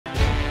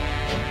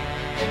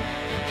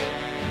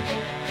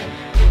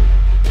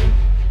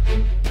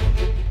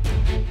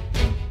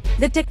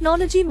The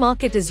technology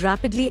market is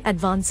rapidly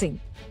advancing,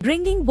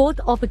 bringing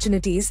both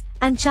opportunities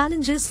and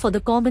challenges for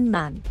the common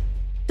man.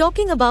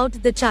 Talking about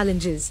the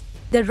challenges,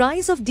 the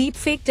rise of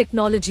deepfake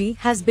technology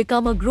has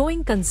become a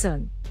growing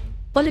concern.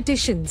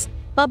 Politicians,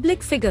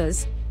 public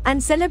figures,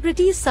 and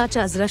celebrities such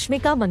as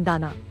Rashmika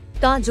Mandanna,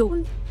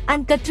 Kajol,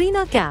 and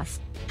Katrina Kaif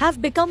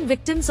have become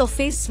victims of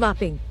face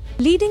swapping,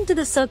 leading to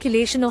the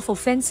circulation of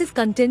offensive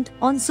content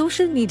on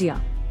social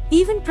media.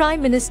 Even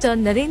Prime Minister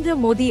Narendra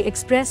Modi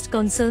expressed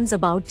concerns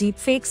about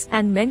deepfakes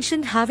and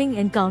mentioned having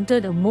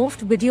encountered a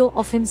morphed video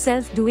of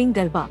himself doing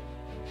Garba.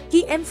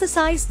 He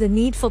emphasized the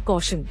need for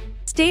caution,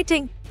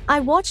 stating, "I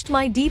watched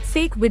my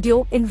deepfake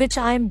video in which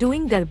I am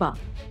doing Garba.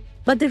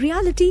 But the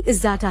reality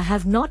is that I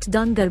have not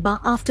done Garba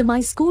after my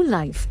school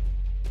life.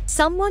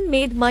 Someone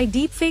made my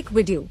deepfake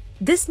video."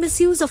 This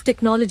misuse of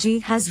technology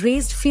has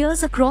raised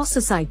fears across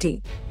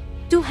society.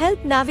 To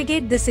help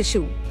navigate this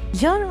issue,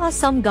 here are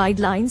some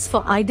guidelines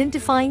for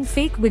identifying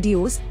fake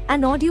videos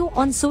and audio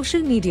on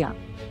social media.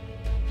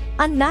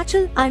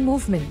 Unnatural eye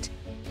movement.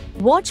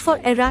 Watch for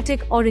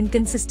erratic or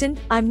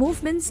inconsistent eye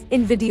movements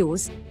in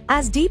videos,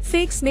 as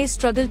deepfakes may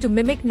struggle to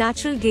mimic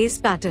natural gaze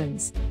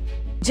patterns.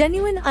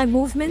 Genuine eye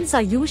movements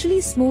are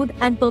usually smooth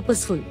and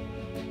purposeful.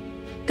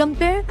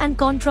 Compare and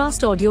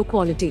contrast audio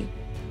quality.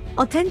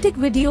 Authentic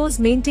videos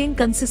maintain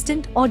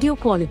consistent audio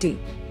quality.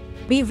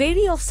 Be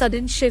wary of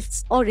sudden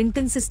shifts or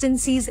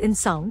inconsistencies in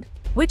sound,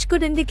 which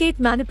could indicate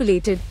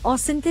manipulated or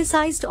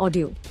synthesized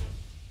audio.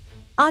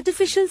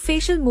 Artificial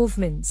facial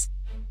movements.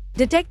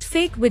 Detect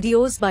fake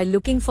videos by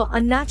looking for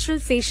unnatural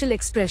facial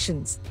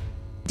expressions.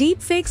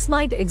 Deepfakes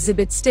might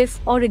exhibit stiff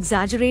or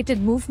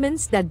exaggerated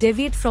movements that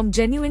deviate from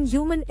genuine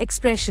human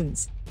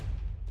expressions.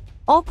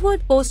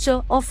 Awkward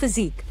posture or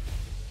physique.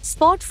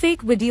 Spot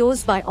fake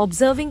videos by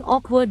observing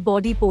awkward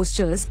body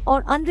postures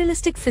or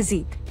unrealistic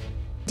physique.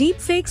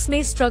 Deepfakes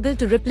may struggle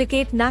to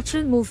replicate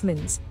natural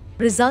movements,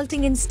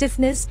 resulting in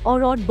stiffness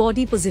or odd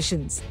body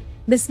positions.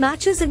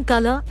 Mismatches in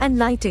color and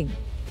lighting.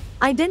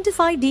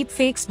 Identify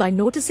deepfakes by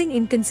noticing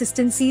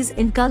inconsistencies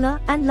in color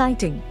and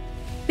lighting.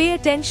 Pay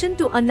attention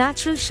to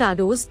unnatural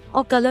shadows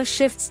or color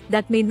shifts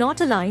that may not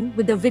align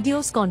with the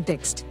video's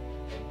context.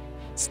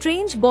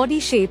 Strange body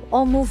shape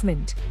or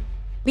movement.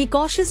 Be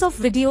cautious of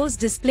videos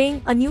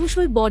displaying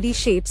unusual body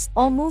shapes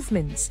or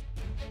movements.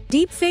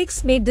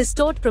 Deepfakes may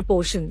distort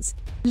proportions,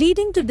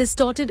 leading to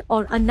distorted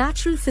or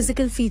unnatural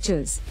physical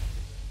features.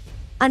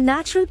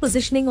 Unnatural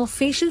positioning of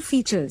facial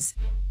features.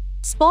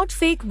 Spot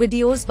fake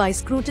videos by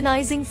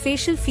scrutinizing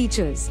facial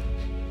features.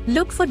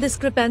 Look for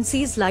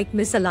discrepancies like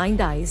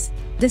misaligned eyes,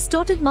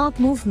 distorted mouth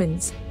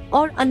movements,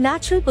 or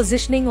unnatural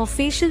positioning of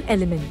facial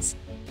elements.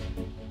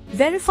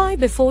 Verify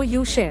before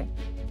you share.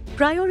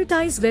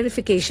 Prioritize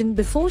verification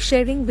before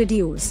sharing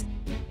videos.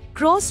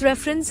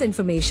 Cross-reference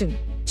information.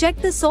 Check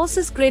the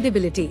source's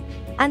credibility,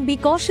 and be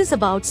cautious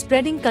about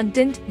spreading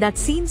content that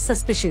seems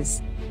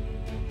suspicious.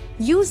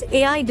 Use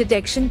AI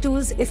detection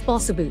tools if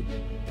possible.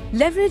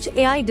 Leverage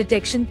AI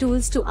detection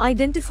tools to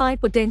identify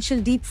potential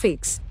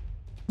deepfakes.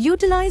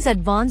 Utilize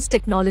advanced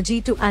technology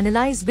to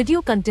analyze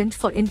video content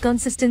for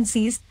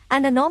inconsistencies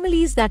and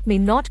anomalies that may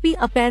not be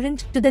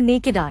apparent to the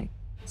naked eye.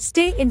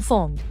 Stay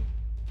informed.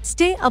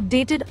 Stay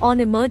updated on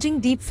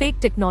emerging deepfake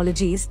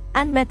technologies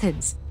and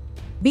methods.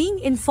 Being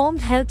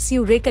informed helps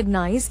you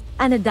recognize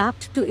and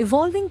adapt to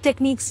evolving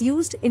techniques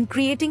used in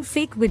creating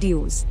fake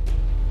videos.